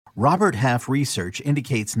Robert Half research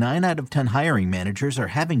indicates 9 out of 10 hiring managers are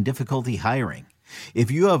having difficulty hiring.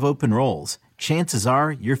 If you have open roles, chances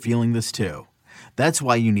are you're feeling this too. That's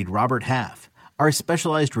why you need Robert Half. Our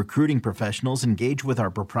specialized recruiting professionals engage with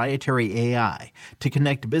our proprietary AI to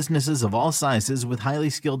connect businesses of all sizes with highly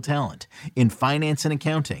skilled talent in finance and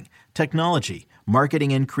accounting, technology,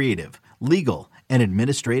 marketing and creative, legal, and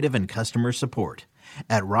administrative and customer support.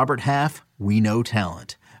 At Robert Half, we know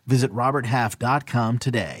talent. Visit roberthalf.com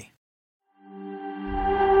today.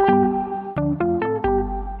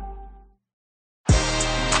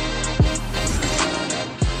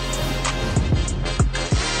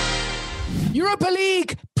 Europa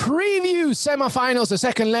League preview semifinals. The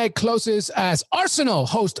second leg closes as Arsenal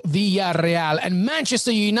host Villarreal and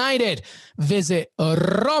Manchester United visit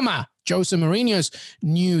Roma, Jose Mourinho's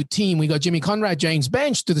new team. We got Jimmy Conrad, James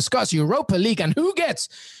Bench to discuss Europa League and who gets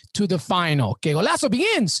to the final. Que Golazo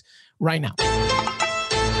begins right now.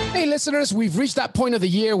 Hey, listeners, we've reached that point of the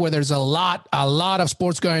year where there's a lot of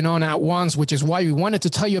sports going on at once, which is why we wanted to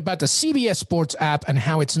tell you about the CBS Sports app and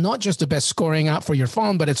how it's not just the best scoring app for your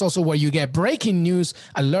phone, but it's also where you get breaking news,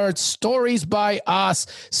 alerts, stories by us,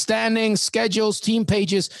 standings, schedules, team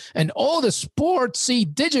pages, and all the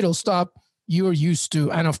sportsy digital stuff you're used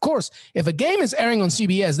to. And of course, if a game is airing on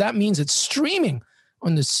CBS, that means it's streaming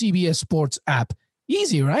on the CBS Sports app.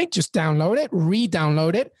 Easy, right? Just download it,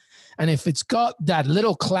 re-download it. And if it's got that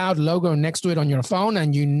little cloud logo next to it on your phone,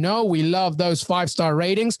 and you know we love those 5-star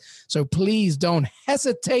ratings, so please don't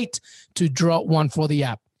hesitate to drop one for the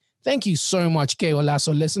app. Thank you so much, Que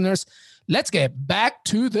Golazo listeners. Let's get back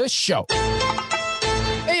to the show.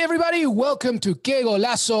 Hey, everybody. Welcome to Que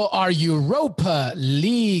Golazo, our Europa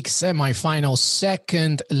League semifinal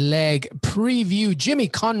second leg preview. Jimmy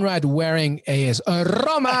Conrad wearing a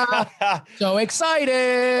Roma. So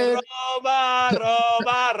excited. Roma.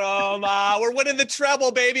 We're winning the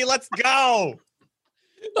treble, baby. Let's go.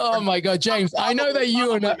 Oh, my God, James, I know that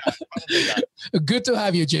you and good to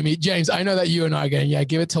have you, Jimmy. James, I know that you and I are going,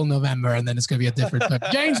 give it till November, and then it's going to be a different time.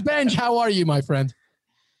 James Bench, how are you, my friend?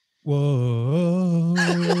 Whoa. I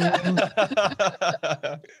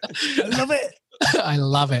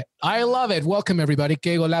love it. I love it. Welcome, everybody.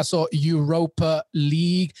 Que Golazo Europa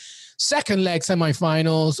League. Second leg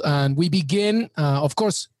semifinals. And we begin, of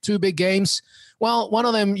course, 2 big games. Well, one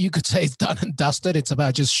of them you could say is done and dusted. It's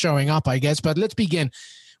about just showing up, I guess. But let's begin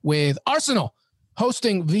with Arsenal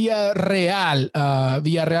hosting Villarreal.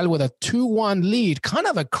 Villarreal with a 2-1 lead. Kind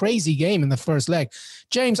of a crazy game in the first leg.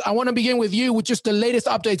 James, I want to begin with you with just the latest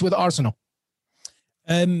updates with Arsenal.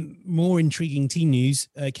 More intriguing team news.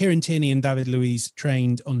 Kieran Tierney and David Luiz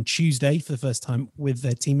trained on Tuesday for the first time with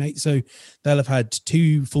their teammates. So they'll have had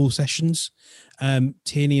 2 full sessions.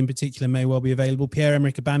 Tierney in particular may well be available.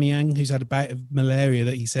 Pierre-Emerick Aubameyang, who's had a bout of malaria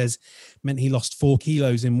that he says meant he lost 4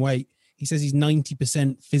 kilos in weight. He says he's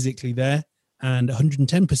 90% physically there and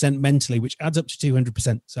 110% mentally, which adds up to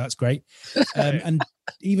 200%. So that's great. And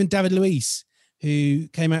even David Luiz, who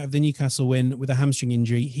came out of the Newcastle win with a hamstring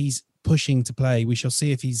injury, he's pushing to play. We shall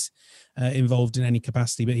see if he's involved in any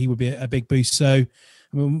capacity, but he would be a big boost. So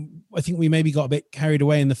I think we maybe got a bit carried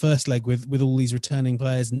away in the first leg with all these returning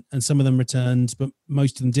players, and some of them returned, but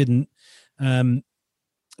most of them didn't.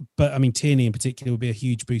 But I mean, Tierney in particular would be a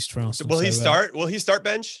huge boost for Arsenal. Will he start? Will he start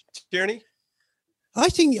bench, Tierney? I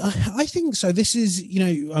think so. This is,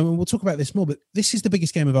 we'll talk about this more, but this is the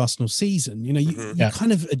biggest game of Arsenal's season. You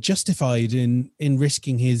kind of are justified in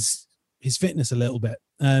risking his fitness a little bit.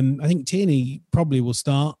 I think Tierney probably will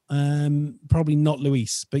start. Probably not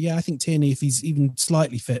Luis, but I think Tierney, if he's even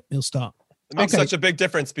slightly fit, he'll start. It makes such a big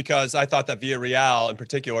difference because I thought that Villarreal in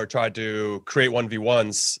particular tried to create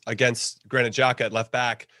 1v1s against Granit Xhaka at left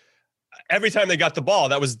back. Every time they got the ball,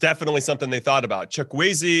 that was definitely something they thought about.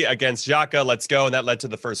 Chukwueze against Xhaka, let's go. And that led to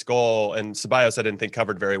the first goal. And Ceballos, I didn't think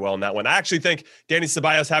covered very well in that one. I actually think Danny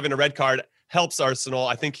Ceballos having a red card helps Arsenal.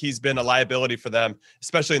 I think he's been a liability for them,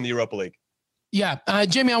 especially in the Europa League. Yeah.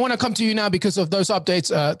 Jimmy, I want to come to you now because of those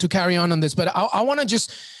updates to carry on this. But I want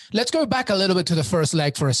to let's go back a little bit to the first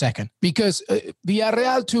leg for a second because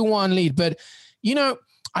Villarreal 2-1 lead. But,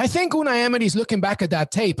 I think Unai Emery's looking back at that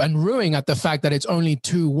tape and ruing at the fact that it's only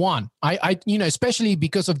 2-1. Especially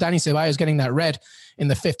because of Dani Ceballos getting that red in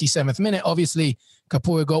the 57th minute. Obviously,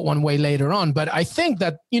 Capoue got one way later on. But I think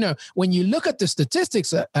that, when you look at the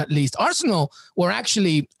statistics, at least, Arsenal were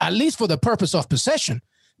actually, at least for the purpose of possession,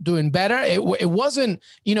 doing better. It wasn't,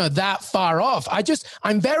 that far off.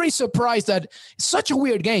 I'm very surprised that it's such a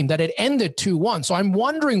weird game that it ended 2-1. So I'm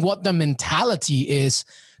wondering what the mentality is.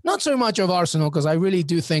 Not so much of Arsenal, because I really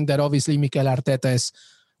do think that obviously Mikel Arteta is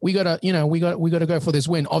we gotta go for this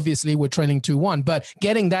win. Obviously, we're trailing 2-1, but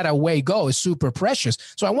getting that away goal is super precious.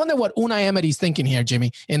 So I wonder what Unai Emery's thinking here,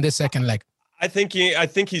 Jimmy, in this second leg. I think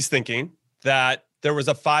he's thinking that there was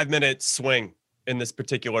a 5-minute swing in this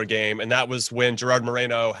particular game, and that was when Gerard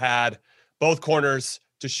Moreno had both corners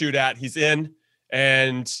to shoot at. He's in,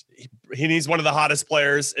 and he's one of the hottest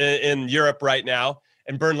players in Europe right now.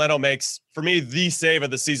 And Bernd Leno makes, for me, the save of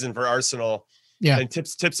the season for Arsenal. Yeah, and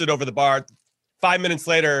tips it over the bar. 5 minutes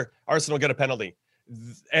later, Arsenal get a penalty,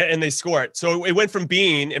 and they score it. So it went from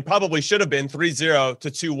being, and probably should have been, 3-0 to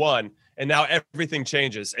 2-1, and now everything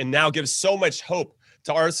changes, and now gives so much hope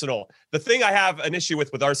to Arsenal. The thing I have an issue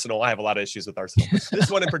with Arsenal, I have a lot of issues with Arsenal. This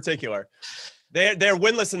one in particular, they're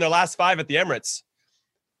winless in their last 5 at the Emirates.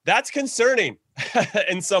 That's concerning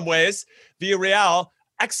in some ways. Villarreal,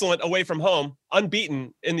 excellent away from home,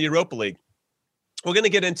 unbeaten in the Europa League. We're going to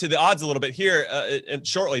get into the odds a little bit here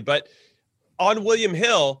shortly, but on William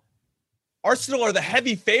Hill, Arsenal are the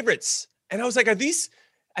heavy favorites. And I was like, are these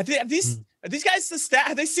guys the stat?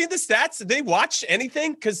 Have they seen the stats? Did they watch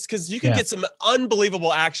anything? Because you can get some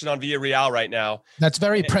unbelievable action on Villarreal right now. That's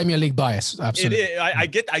very Premier League bias. Absolutely. I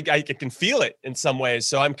can feel it in some ways.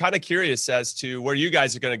 So I'm kind of curious as to where you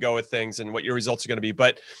guys are going to go with things and what your results are going to be.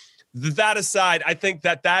 But that aside, I think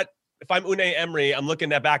that if I'm Unai Emery, I'm looking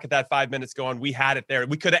back at that 5 minutes going, we had it there.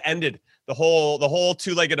 We could have ended the whole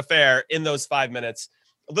two-legged affair in those 5 minutes.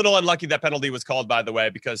 A little unlucky that penalty was called, by the way,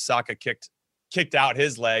 because Saka kicked out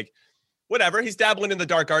his leg. Whatever. He's dabbling in the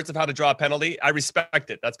dark arts of how to draw a penalty. I respect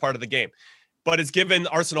it. That's part of the game. But it's given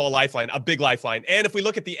Arsenal a lifeline, a big lifeline. And if we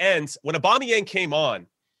look at the ends, when Aubameyang came on,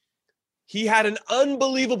 he had an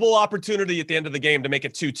unbelievable opportunity at the end of the game to make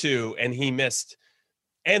it 2-2, and he missed.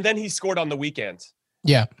 And then he scored on the weekend.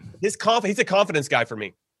 Yeah. He's a confidence guy for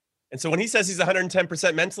me. And so when he says he's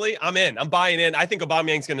 110% mentally, I'm in. I'm buying in. I think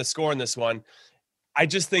Aubameyang's going to score in this one. I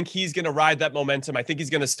just think he's going to ride that momentum. I think he's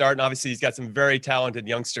going to start. And obviously, he's got some very talented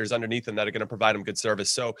youngsters underneath him that are going to provide him good service.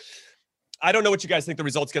 So I don't know what you guys think the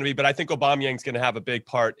result's going to be, but I think Aubameyang's going to have a big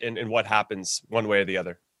part in what happens one way or the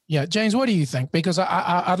other. Yeah. James, what do you think? Because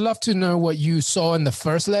I'd love to know what you saw in the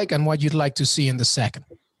first leg and what you'd like to see in the second.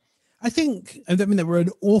 I mean, there were an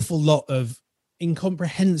awful lot of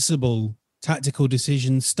incomprehensible tactical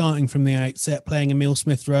decisions starting from the outset, playing Emile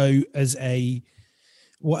Smith-Rowe as him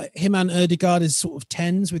and Ødegaard is sort of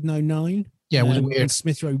 10s with no 9. Yeah, and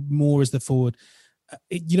Smith-Rowe more as the forward.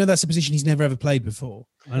 That's a position he's never ever played before.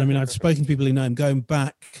 And I mean, I've spoken to people who know him going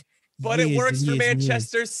back. But it works for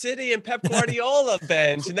Manchester City and Pep Guardiola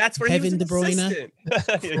bench, and that's where Kevin he was De Bruyne,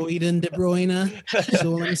 Freuden De Bruyne. That's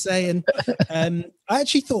all I'm saying. I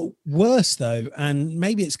actually thought worse though, and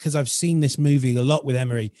maybe it's because I've seen this movie a lot with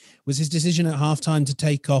Emery, was his decision at halftime to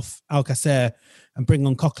take off Alcacer and bring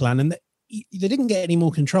on Coquelin, and they didn't get any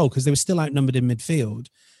more control because they were still outnumbered in midfield.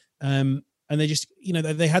 And they just,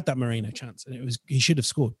 they had that Moreno chance, and he should have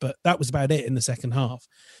scored, but that was about it in the second half.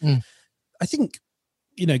 I think.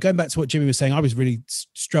 Going back to what Jimmy was saying, I was really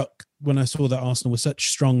struck when I saw that Arsenal were such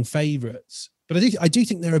strong favourites. But I do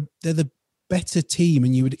think they're the better team,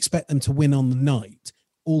 and you would expect them to win on the night,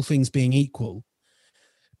 all things being equal.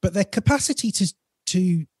 But their capacity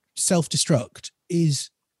to self-destruct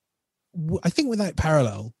is, I think, without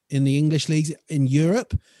parallel in the English leagues in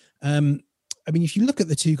Europe. I mean, if you look at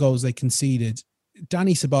the 2 goals they conceded,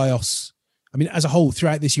 Dani Ceballos. I mean, as a whole,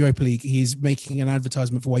 throughout this Europa League, he's making an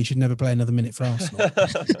advertisement for why he should never play another minute for Arsenal.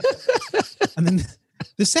 And then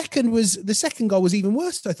the second goal was even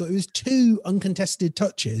worse. I thought it was 2 uncontested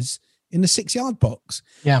touches in the 6-yard box.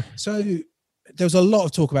 Yeah. So there was a lot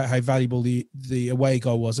of talk about how valuable the away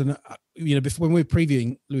goal was. And, before, when we were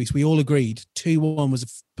previewing, Luis, we all agreed 2-1 was a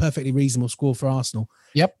perfectly reasonable score for Arsenal.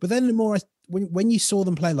 Yep. But then when you saw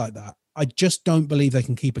them play like that, I just don't believe they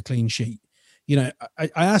can keep a clean sheet. I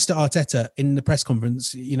asked Arteta in the press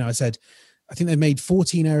conference, I said, I think they've made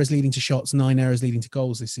 14 errors leading to shots, 9 errors leading to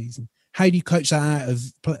goals this season. How do you coach that out of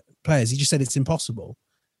players? He just said it's impossible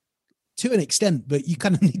to an extent, but you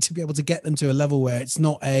kind of need to be able to get them to a level where it's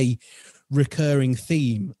not a recurring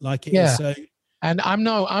theme like it is. So, and I'm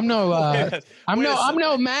no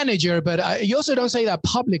manager, but you also don't say that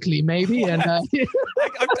publicly, maybe. And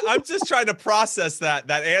I'm just trying to process that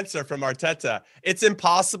answer from Arteta. It's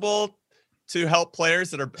impossible to help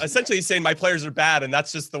players that are essentially saying my players are bad, and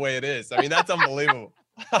that's just the way it is. I mean, that's unbelievable.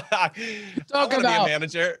 Talk about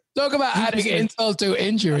adding insult to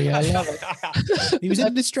injury. I love it. He was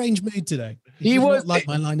in a strange mood today. He was like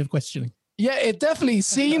my line of questioning. Yeah, it definitely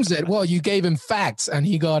seems it. Well, you gave him facts, and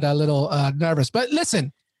he got a little nervous. But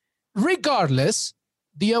listen, regardless,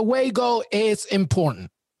 the away goal is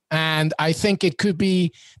important, and I think it could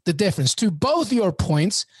be the difference. To both your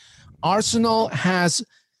points, Arsenal has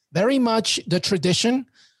very much the tradition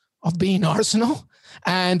of being Arsenal.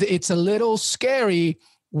 And it's a little scary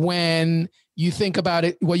when you think about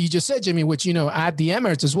it, what you just said, Jimmy, which, at the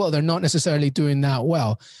Emirates as well, they're not necessarily doing that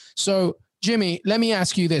well. So, Jimmy, let me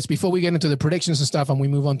ask you this before we get into the predictions and stuff and we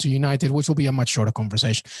move on to United, which will be a much shorter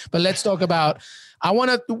conversation. But let's talk about,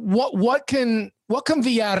 what can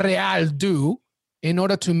Villarreal do in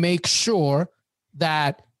order to make sure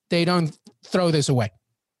that they don't throw this away?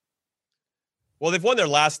 Well, they've won their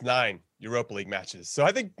last 9 Europa League matches. So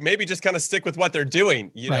I think maybe just kind of stick with what they're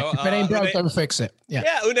doing. If it ain't broke, don't fix it.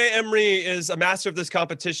 Yeah, Unai Emery is a master of this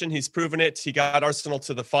competition. He's proven it. He got Arsenal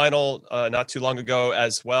to the final not too long ago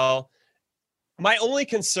as well. My only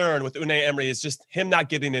concern with Unai Emery is just him not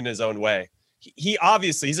getting in his own way. He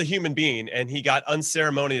obviously, he's a human being, and he got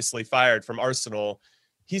unceremoniously fired from Arsenal.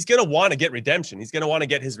 He's going to want to get redemption. He's going to want to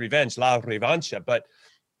get his revenge, la revancha.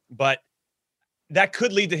 But that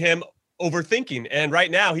could lead to him overthinking. And right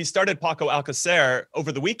now, he started Paco Alcacer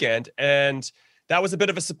over the weekend, and that was a bit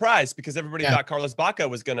of a surprise because everybody thought Carlos Bacca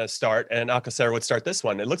was going to start and Alcacer would start this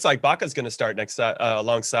one. It looks like Bacca's going to start next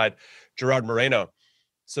alongside Gerard Moreno.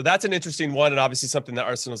 So that's an interesting one, and obviously something that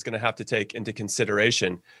Arsenal is going to have to take into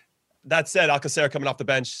consideration. That said, Alcacer coming off the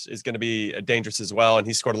bench is going to be dangerous as well, and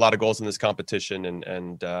he scored a lot of goals in this competition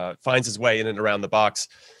and finds his way in and around the box.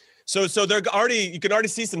 So they're you can already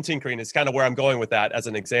see some tinkering. Is kind of where I'm going with that as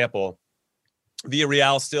an example.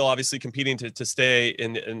 Villarreal still obviously competing to stay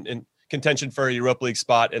in contention for a Europa League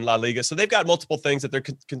spot in La Liga. So they've got multiple things that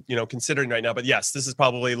they're considering right now. But yes, this is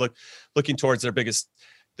probably looking towards their biggest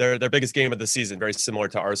game of the season, very similar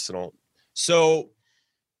to Arsenal. So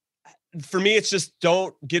for me, it's just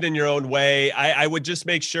don't get in your own way. I would just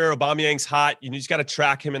make sure Aubameyang's hot. You just got to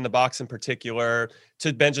track him in the box in particular.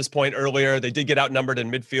 To Benja's point earlier, they did get outnumbered in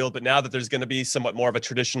midfield, but now that there's going to be somewhat more of a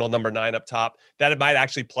traditional number 9 up top, that it might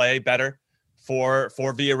actually play better for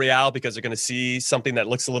Villarreal because they're going to see something that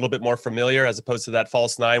looks a little bit more familiar as opposed to that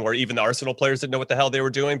false 9 where even the Arsenal players didn't know what the hell they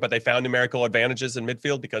were doing, but they found numerical advantages in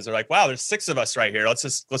midfield because they're like, wow, there's 6 of us right here. Let's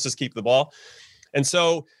just keep the ball. And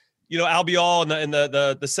so, Albiol and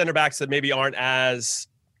the center backs that maybe aren't as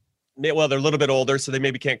well, they're a little bit older, so they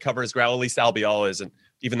maybe can't cover his ground. At least Albiol isn't,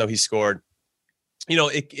 even though he scored.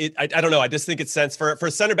 I don't know. I just think it's sense for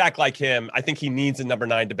a center back like him. I think he needs a number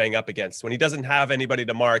 9 to bang up against. When he doesn't have anybody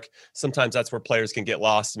to mark, sometimes that's where players can get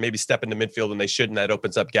lost and maybe step into midfield when they shouldn't. That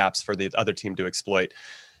opens up gaps for the other team to exploit.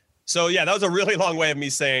 So yeah, that was a really long way of me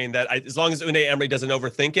saying that as long as Unai Emery doesn't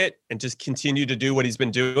overthink it and just continue to do what he's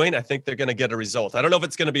been doing, I think they're going to get a result. I don't know if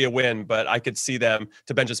it's going to be a win, but I could see them,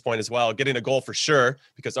 to Benja's point as well, getting a goal for sure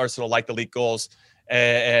because Arsenal like the league goals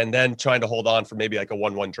and then trying to hold on for maybe like a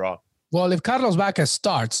 1-1 draw. Well, if Carlos Bacca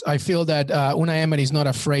starts, I feel that Unai Emery is not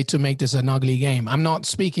afraid to make this an ugly game. I'm not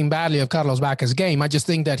speaking badly of Carlos Bacca's game. I just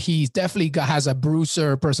think that he definitely has a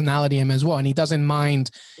bruiser personality in him as well, and he doesn't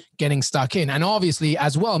mind getting stuck in. And obviously,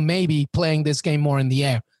 as well, maybe playing this game more in the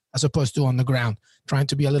air as opposed to on the ground, trying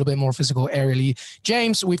to be a little bit more physical aerially.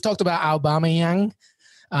 James, we've talked about Aubameyang,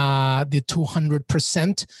 the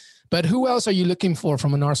 200%. But who else are you looking for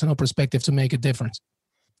from an Arsenal perspective to make a difference?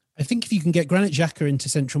 I think if you can get Granit Xhaka into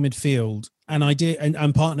central midfield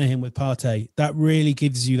and partner him with Partey, that really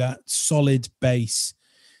gives you that solid base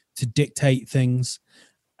to dictate things.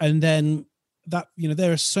 And then that,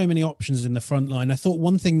 there are so many options in the front line. I thought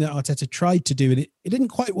one thing that Arteta tried to do, and it didn't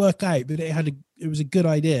quite work out, but it was a good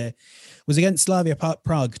idea, was against Slavia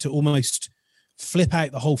Prague to almost flip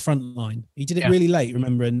out the whole front line. He did it really late,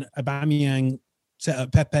 remember, and Aubameyang set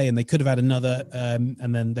up Pepe and they could have had another,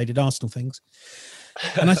 and then they did Arsenal things.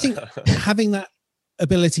 And I think having that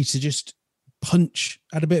ability to just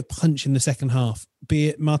add a bit of punch in the second half, be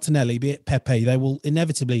it Martinelli, be it Pepe, they will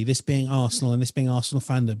inevitably, this being Arsenal and this being Arsenal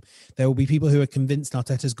fandom, there will be people who are convinced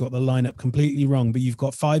Arteta's got the lineup completely wrong, but you've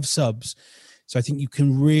got 5 subs. So I think you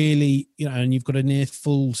can really, and you've got a near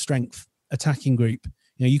full strength attacking group.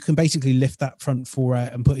 You can basically lift that front 4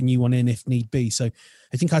 out and put a new one in if need be. So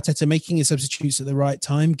I think Arteta making his substitutes at the right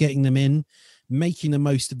time, getting them in, making the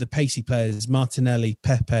most of the pacey players, Martinelli,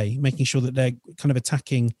 Pepe, making sure that they're kind of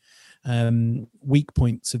attacking weak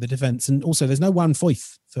points of the defence. And also there's no Juan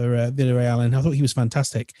Foyth for Villarreal, and I thought he was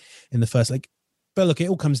fantastic in the first leg. But look, it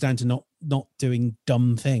all comes down to not doing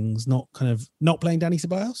dumb things, not playing Dani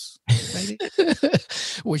Ceballos, maybe.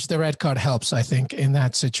 Which the red card helps, I think, in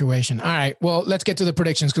that situation. All right, well, let's get to the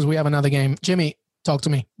predictions because we have another game. Jimmy, talk to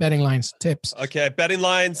me. Betting lines, tips. Okay, betting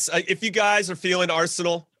lines. If you guys are feeling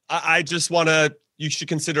Arsenal, I just you should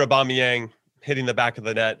consider Aubameyang hitting the back of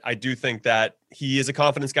the net. I do think that he is a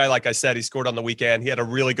confidence guy. Like I said, he scored on the weekend. He had a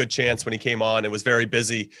really good chance when he came on. It was very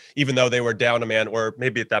busy, even though they were down a man, or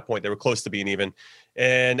maybe at that point they were close to being even.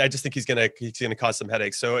 And I just think he's gonna cause some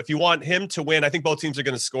headaches. So if you want him to win, I think both teams are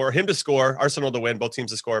going to score. Him to score, Arsenal to win, both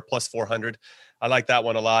teams to score, plus 400. I like that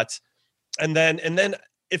one a lot. And then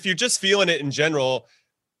if you're just feeling it in general,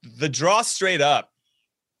 the draw straight up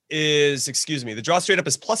is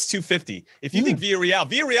plus 250. If you think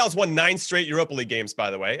Villarreal's won 9 straight Europa League games,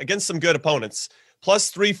 by the way, against some good opponents, plus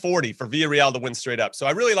 340 for Villarreal to win straight up. So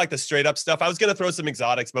I really like the straight up stuff. I was going to throw some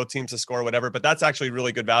exotics, both teams to score, whatever, but that's actually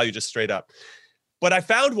really good value just straight up. But I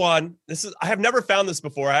found one. I have never found this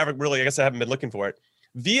before. I haven't been looking for it.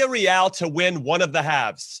 Villarreal to win one of the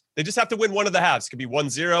halves. They just have to win one of the halves. It could be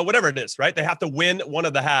 1-0, whatever it is, right? They have to win one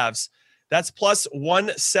of the halves. That's plus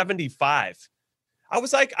 175. I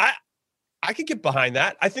was like, I could get behind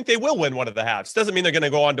that. I think they will win one of the halves. Doesn't mean they're going to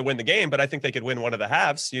go on to win the game, but I think they could win one of the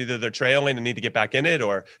halves. Either they're trailing and need to get back in it,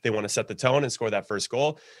 or they want to set the tone and score that first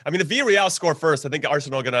goal. I mean, if Villarreal score first, I think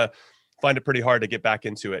Arsenal are going to find it pretty hard to get back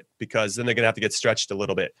into it, because then they're going to have to get stretched a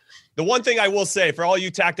little bit. The one thing I will say for all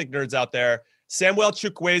you tactic nerds out there, Samuel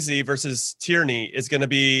Chukwueze versus Tierney is going to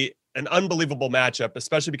be an unbelievable matchup,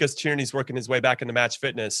 especially because Tierney's working his way back into match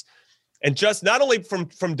fitness. And just not only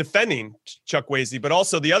from defending Chukwueze, but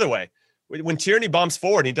also the other way. When Tierney bombs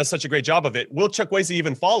forward, and he does such a great job of it, will Chukwueze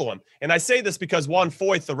even follow him? And I say this because Juan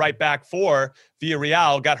Foyth, the right back for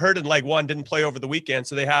Villarreal, got hurt in leg one, didn't play over the weekend.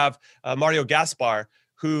 So they have Mario Gaspar,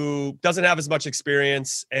 who doesn't have as much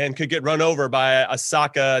experience and could get run over by a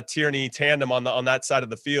Saka-Tierney tandem on that side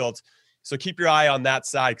of the field. So keep your eye on that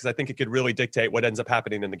side, because I think it could really dictate what ends up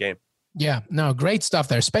happening in the game. Yeah, no, great stuff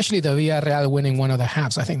there, especially the Villarreal winning one of the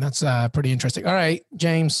halves. I think that's pretty interesting. All right,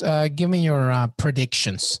 James, give me your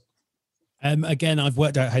predictions. Again, I've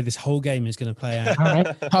worked out how this whole game is going to play out. All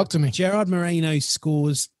right, talk to me. Gerard Moreno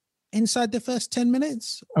scores inside the first 10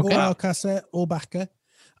 minutes, okay, or Alcácer or Bacca.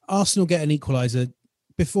 Arsenal get an equaliser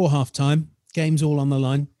before halftime. Game's all on the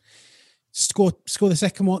line. Score the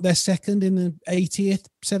second one. They're second in the 80th,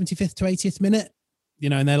 75th to 80th minute. You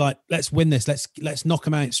know, and they're like, let's win this. Let's knock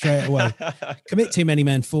them out straight away. Commit too many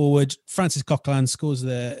men forward. Francis Coquelin scores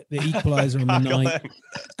the equaliser on the night.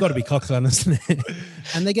 It's got to be Coquelin, isn't it?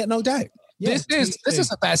 And they get knocked out. Yeah, this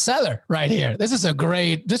is a bestseller right here. This is a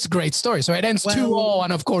great story. So it ends 2-0,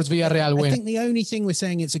 and of course Villarreal win. I think the only thing we're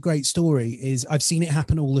saying it's a great story is I've seen it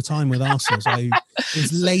happen all the time with Arsenal. So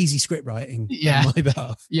it's lazy script writing on my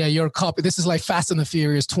behalf. Yeah, your copy. This is like Fast and the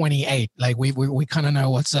Furious 28. Like we kind of know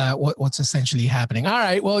what's essentially happening. All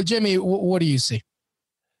right. Well, Jimmy, what do you see?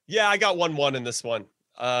 Yeah, I got 1-1 in this one.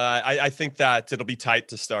 I think that it'll be tight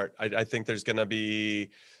to start. I think there's going to be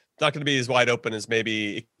not going to be as wide open as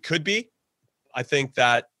maybe it could be. I think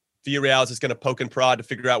that Villarreal is just going to poke and prod to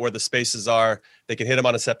figure out where the spaces are. They can hit them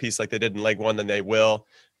on a set piece like they did in leg one, then they will.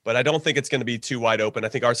 But I don't think it's going to be too wide open. I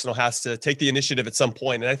think Arsenal has to take the initiative at some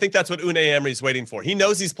point. And I think that's what Unai Emery is waiting for. He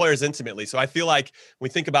knows these players intimately. So I feel like when we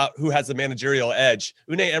think about who has the managerial edge,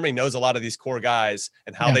 Unai Emery knows a lot of these core guys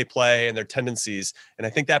and how they play and their tendencies. And I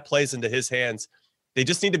think that plays into his hands. They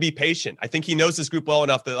just need to be patient. I think he knows this group well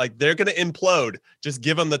enough that like they're going to implode. Just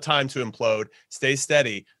give them the time to implode, stay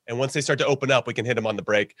steady. And once they start to open up, we can hit them on the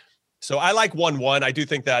break. So I like 1-1. I do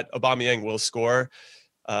think that Aubameyang will score.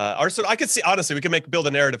 Arsenal, I could see, honestly, we can build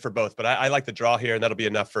a narrative for both, but I like the draw here, and that'll be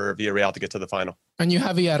enough for Villarreal to get to the final. And you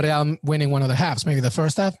have Villarreal winning one of the halves, maybe the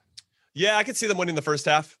first half? Yeah, I could see them winning the first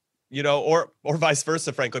half. You know, or vice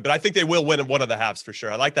versa, frankly. But I think they will win one of the halves for sure.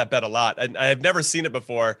 I like that bet a lot. And I have never seen it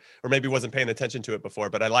before, or maybe wasn't paying attention to it before,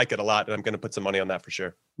 but I like it a lot. And I'm going to put some money on that for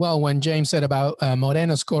sure. Well, when James said about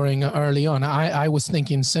Moreno scoring early on, I was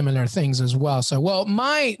thinking similar things as well. So, well,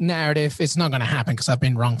 my narrative, it's not going to happen because I've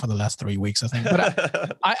been wrong for the last 3 weeks, I think.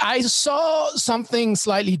 But I saw something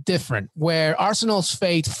slightly different where Arsenal's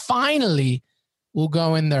fate finally will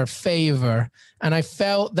go in their favor. And I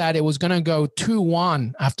felt that it was going to go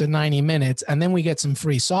 2-1 after 90 minutes. And then we get some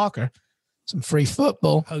free soccer, some free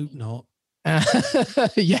football. Hope not.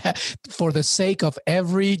 Yeah, for the sake of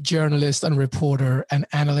every journalist and reporter and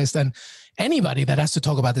analyst and anybody that has to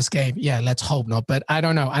talk about this game. Yeah, let's hope not. But I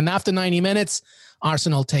don't know. And after 90 minutes,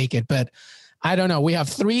 Arsenal take it. But I don't know. We have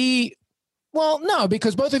 3... Well, no,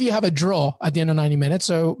 because both of you have a draw at the end of 90 minutes.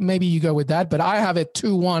 So maybe you go with that. But I have it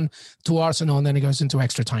 2-1 to Arsenal, and then it goes into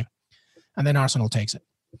extra time. And then Arsenal takes it.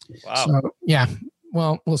 Wow. So, yeah.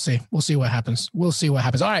 Well, we'll see. We'll see what happens.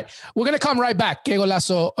 All right. We're going to come right back. Que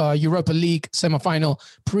Golazo, Europa League semifinal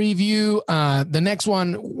preview. The next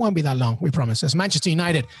one won't be that long, we promise. It's Manchester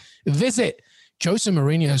United visit Jose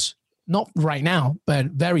Mourinho's, not right now, but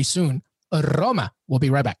very soon, Roma. We'll be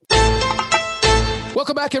right back.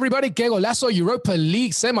 Welcome back, everybody. Que Golazo Europa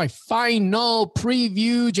League semi-final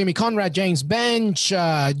preview. Jimmy Conrad, James Bench.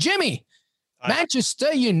 Jimmy,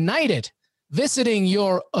 Manchester United visiting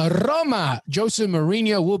your Roma. Jose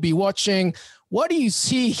Mourinho will be watching. What do you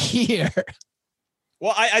see here?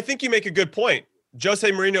 Well, I think you make a good point.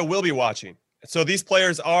 Jose Mourinho will be watching. So these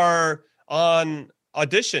players are on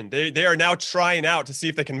audition. They are now trying out to see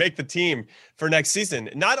if they can make the team for next season.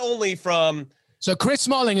 Not only from... So Chris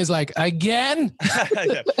Smalling is like, again?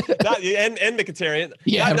 Yeah. And Mkhitaryan.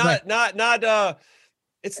 Yeah,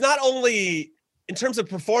 It's not only in terms of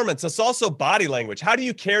performance, it's also body language. How do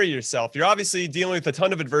you carry yourself? You're obviously dealing with a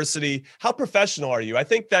ton of adversity. How professional are you? I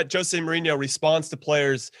think that Jose Mourinho responds to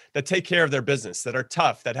players that take care of their business, that are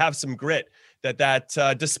tough, that have some grit,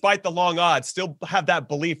 that despite the long odds, still have that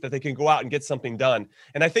belief that they can go out and get something done.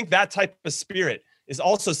 And I think that type of spirit is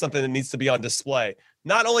also something that needs to be on display.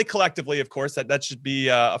 Not only collectively, of course, that should be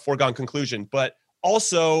a foregone conclusion, but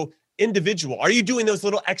also individual. Are you doing those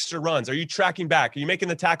little extra runs? Are you tracking back? Are you making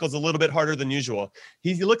the tackles a little bit harder than usual?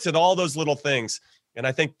 He looks at all those little things. And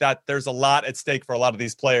I think that there's a lot at stake for a lot of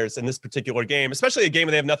these players in this particular game, especially a game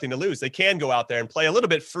where they have nothing to lose. They can go out there and play a little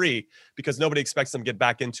bit free because nobody expects them to get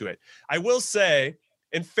back into it. I will say,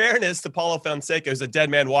 in fairness to Paulo Fonseca, who's a dead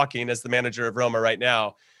man walking as the manager of Roma right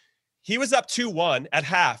now, he was up 2-1 at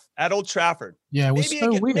half at Old Trafford. Yeah, it was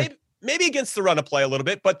weird. Maybe against the run of play a little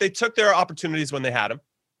bit, but they took their opportunities when they had them.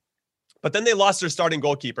 But then they lost their starting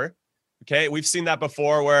goalkeeper. Okay, we've seen that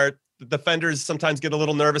before where the defenders sometimes get a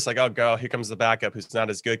little nervous, like, oh, girl, here comes the backup who's not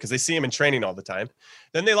as good because they see him in training all the time.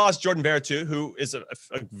 Then they lost Jordan Veretout, who is a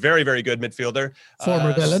very, very good midfielder.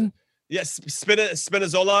 Former villain. Yes,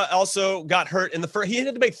 Spinazzola also got hurt in the first. He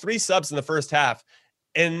had to make 3 subs in the first half.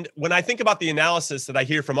 And when I think about the analysis that I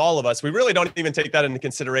hear from all of us, we really don't even take that into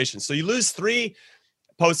consideration. So you lose 3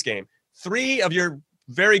 post-game, 3 of your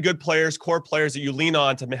very good players, core players that you lean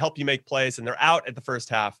on to help you make plays, and they're out at the first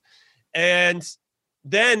half. And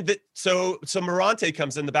then, so Morante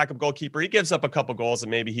comes in, the backup goalkeeper. He gives up a couple goals,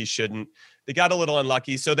 and maybe he shouldn't. They got a little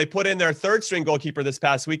unlucky. So they put in their third-string goalkeeper this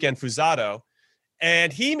past weekend, Fuzato,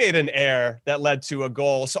 and he made an error that led to a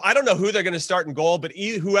goal. So I don't know who they're going to start in goal, but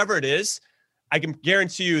whoever it is, I can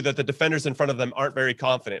guarantee you that the defenders in front of them aren't very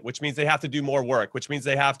confident, which means they have to do more work, which means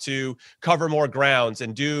they have to cover more grounds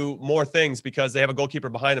and do more things because they have a goalkeeper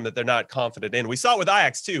behind them that they're not confident in. We saw it with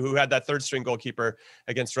Ajax too, who had that third string goalkeeper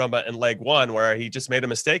against Roma in leg 1, where he just made a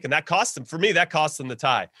mistake. And that cost them, for me, that cost them the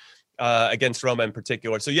tie against Roma in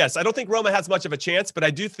particular. So yes, I don't think Roma has much of a chance, but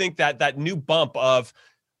I do think that that new bump of,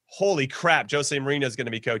 holy crap, Jose Mourinho is going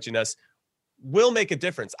to be coaching us, will make a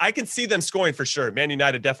difference. I can see them scoring for sure. Man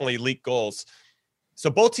United definitely leak goals. So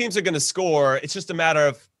both teams are going to score. It's just a matter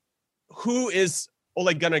of who is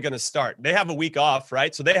Ole Gunnar going to start. They have a week off,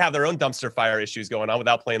 right? So they have their own dumpster fire issues going on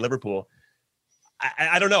without playing Liverpool.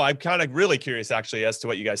 I don't know. I'm kind of really curious, actually, as to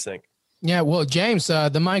what you guys think. Yeah, well, James,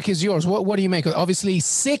 the mic is yours. What do you make of it? Obviously,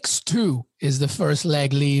 6-2 is the first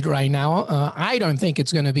leg lead right now. I don't think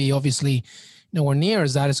it's going to be, obviously, nowhere near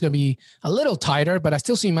as that. It's going to be a little tighter, but I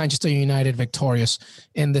still see Manchester United victorious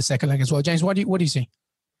in the second leg as well. James, what do you see?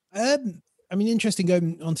 I mean, interesting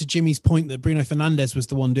going on to Jimmy's point that Bruno Fernandes was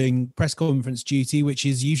the one doing press conference duty, which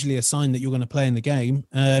is usually a sign that you're going to play in the game.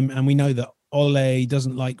 And we know that Ole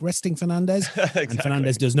doesn't like resting Fernandes, exactly. And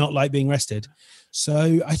Fernandes does not like being rested.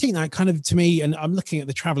 So I think that kind of, to me, and I'm looking at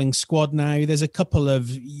the travelling squad now, there's a couple of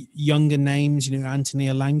younger names, Anthony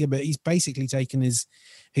Elanga, but he's basically taken his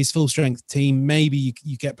full strength team. Maybe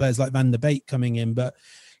you get players like Van der Beek coming in, but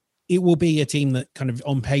it will be a team that kind of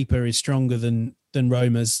on paper is stronger than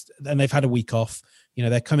Roma's, and they've had a week off.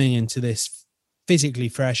 They're coming into this physically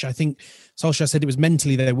fresh. I think Solskjaer said it was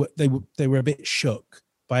mentally they were a bit shook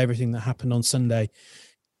by everything that happened on Sunday.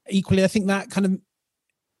 Equally, I think that kind of,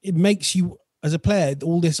 it makes you as a player,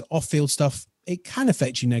 all this off-field stuff, it can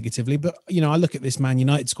affect you negatively. But I look at this Man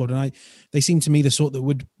United squad, and they seem to me the sort that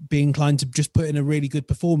would be inclined to just put in a really good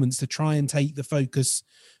performance to try and take the focus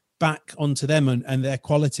back onto them and their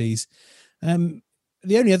qualities.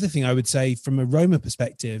 The only other thing I would say from a Roma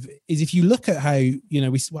perspective is if you look at how,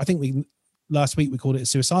 last week we called it a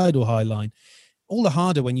suicidal high line, all the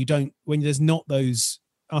harder when there's not those,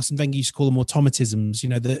 Arsene Wenger used to call them automatisms,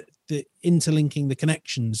 the interlinking, the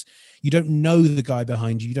connections. You don't know the guy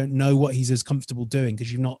behind you. You don't know what he's as comfortable doing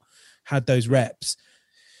because you've not had those reps.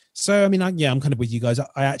 So, I mean, I'm kind of with you guys.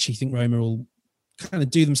 I actually think Roma will kind of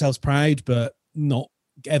do themselves proud, but not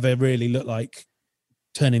ever really look like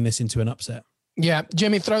turning this into an upset. Yeah,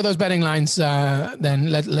 Jimmy, throw those betting lines. Then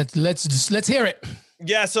let's hear it.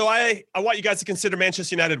 Yeah, so I want you guys to consider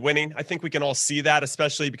Manchester United winning. I think we can all see that,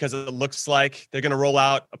 especially because it looks like they're going to roll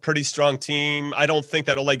out a pretty strong team. I don't think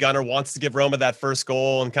that Ole Gunnar wants to give Roma that first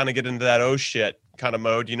goal and kind of get into that oh shit kind of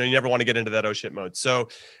mode. You never want to get into that oh shit mode. So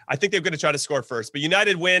I think they're going to try to score first. But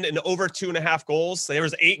United win in over 2.5 goals. There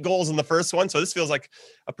was 8 goals in the first one, so this feels like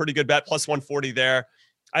a pretty good bet. Plus 140 there.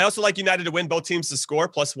 I also like United to win, both teams to score,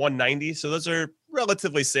 plus 190. So those are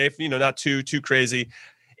relatively safe. Not too crazy.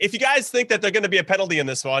 If you guys think that there's going to be a penalty in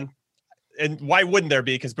this one, and why wouldn't there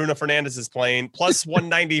be? Because Bruno Fernandes is playing, plus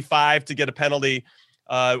 195 to get a penalty.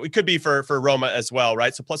 It could be for Roma as well,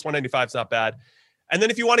 right? So plus 195 is not bad. And then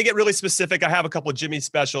if you want to get really specific, I have a couple of Jimmy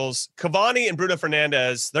specials. Cavani and Bruno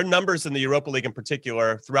Fernandes, their numbers in the Europa League in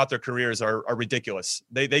particular throughout their careers are ridiculous.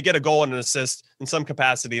 They get a goal and an assist in some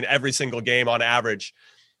capacity in every single game on average.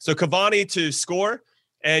 So Cavani to score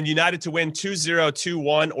and United to win 2-0,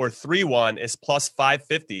 2-1, or 3-1 is plus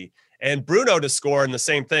 550. And Bruno to score in the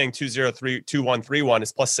same thing, 2-0, 2-1, 3-1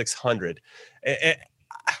 is plus 600.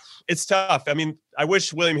 It's tough. I mean, I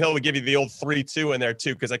wish William Hill would give you the old 3-2 in there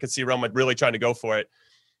too, because I could see Roma really trying to go for it.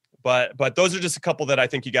 But those are just a couple that I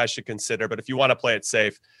think you guys should consider. But if you want to play it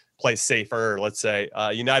safe, play safer, let's say,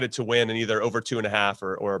 United to win and either over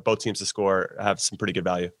 2.5 or both teams to score have some pretty good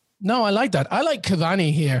value. No, I like that. I like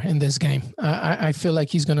Cavani here in this game. I feel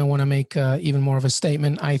like he's going to want to make even more of a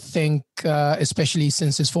statement. I think, especially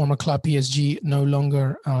since his former club PSG no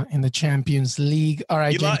longer in the Champions League. All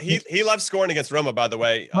right, he loves scoring against Roma. By the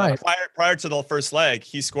way, right. Prior to the first leg,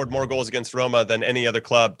 he scored more goals against Roma than any other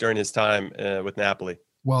club during his time with Napoli.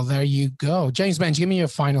 Well, there you go, James Bench. Give me your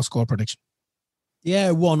final score prediction. Yeah,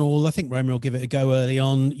 1-1. I think Roma will give it a go early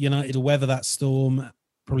on. United will weather that storm,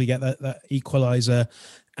 probably get that equalizer.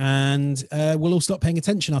 And we'll all stop paying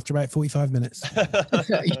attention after about 45 minutes.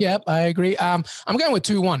 Yep, I agree. I'm going with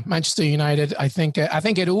 2-1 Manchester United. I think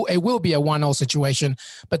it will be a 1-0 situation,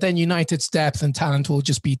 but then United's depth and talent will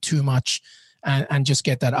just be too much and just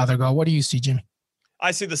get that other goal. What do you see, Jimmy?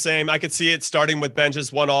 I see the same. I could see it starting with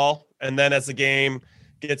Bench's 1-1, and then as the game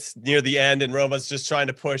gets near the end and Roma's just trying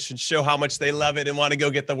to push and show how much they love it and want to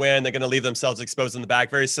go get the win, they're going to leave themselves exposed in the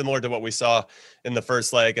back, very similar to what we saw in the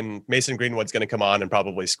first leg. And Mason Greenwood's going to come on and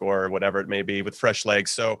probably score, whatever it may be, with fresh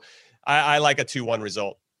legs. So I like a 2-1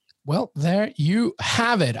 result. Well, there you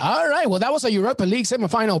have it. All right. Well, that was a Europa League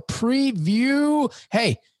semifinal preview.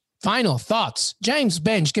 Hey, final thoughts. James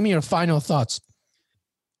Bench, give me your final thoughts.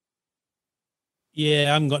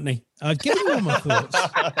 Yeah, I haven't got any. I'll give you all my thoughts.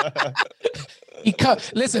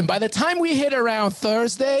 Listen, by the time we hit around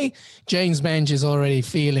Thursday, James Bench is already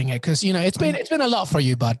feeling it because it's been a lot for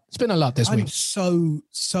you, bud. It's been a lot this week. I'm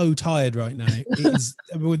so tired right now. It is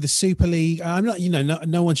with the Super League. I'm not,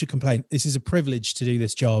 no one should complain. This is a privilege to do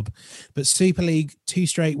this job, but Super League, 2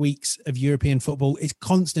 straight weeks of European football. It's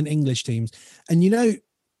constant English teams, and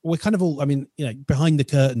we're kind of all. I mean, behind the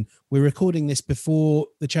curtain, we're recording this before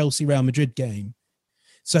the Chelsea Real Madrid game.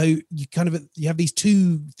 So you have these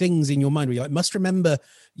 2 things in your mind where you must remember,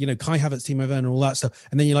 Kai Havertz, Timo Werner, all that stuff.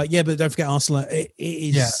 And then you're like, yeah, but don't forget Arsenal. It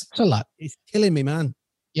is, it's a lot. It's killing me, man.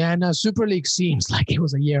 Yeah, no, Super League seems like it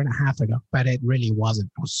was 1.5 years ago, but it really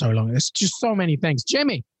wasn't. It was so long. There's just so many things.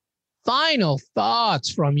 Jimmy, final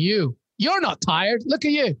thoughts from you. You're not tired. Look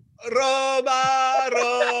at you. Roma,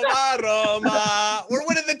 Roma, Roma. We're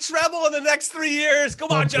winning the treble in the next 3 years.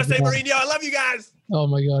 Come on, Jose Mourinho. I love you guys. Oh,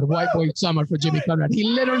 my God. White boy summer for Jimmy Conrad. He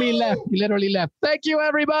literally left. Thank you,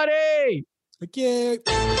 everybody. Thank you.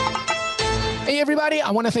 Hey, everybody.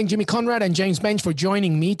 I want to thank Jimmy Conrad and James Bench for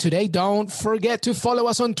joining me today. Don't forget to follow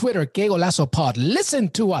us on Twitter, Que Golazo Pod. Listen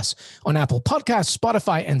to us on Apple Podcasts,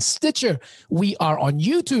 Spotify, and Stitcher. We are on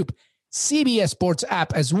YouTube, CBS Sports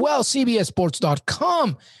app as well,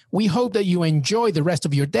 cbssports.com. We hope that you enjoy the rest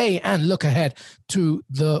of your day and look ahead to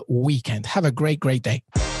the weekend. Have a great, great day.